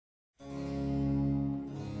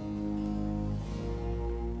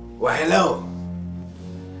Well, hello.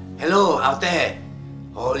 Hello out there,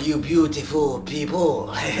 all you beautiful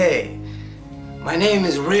people. Hey, my name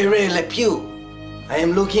is RayRay JayJay. I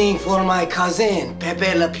am looking for my cousin,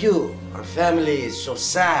 Pepe Le Pew. Our family is so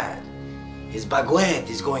sad. His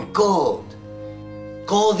baguette is going cold.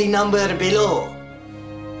 Call the number below,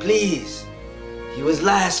 please. He was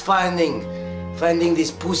last finding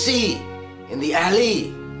this pussy in the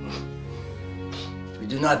alley. We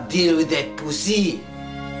do not deal with that pussy.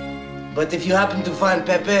 But if you happen to find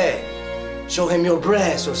Pepe, show him your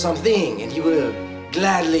breast or something, and he will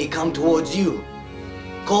gladly come towards you.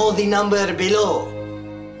 Call the number below,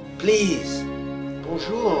 please.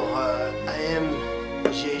 Bonjour, I am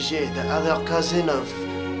JayJay, the other cousin of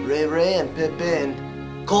RayRay and Pepe,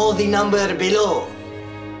 and Call the number below,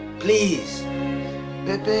 please.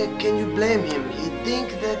 Pepe, can you blame him? He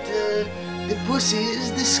think that the pussy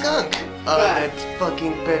is the skunk. Oh, that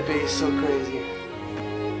fucking Pepe is so crazy.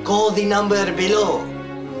 Call the number below,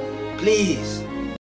 please.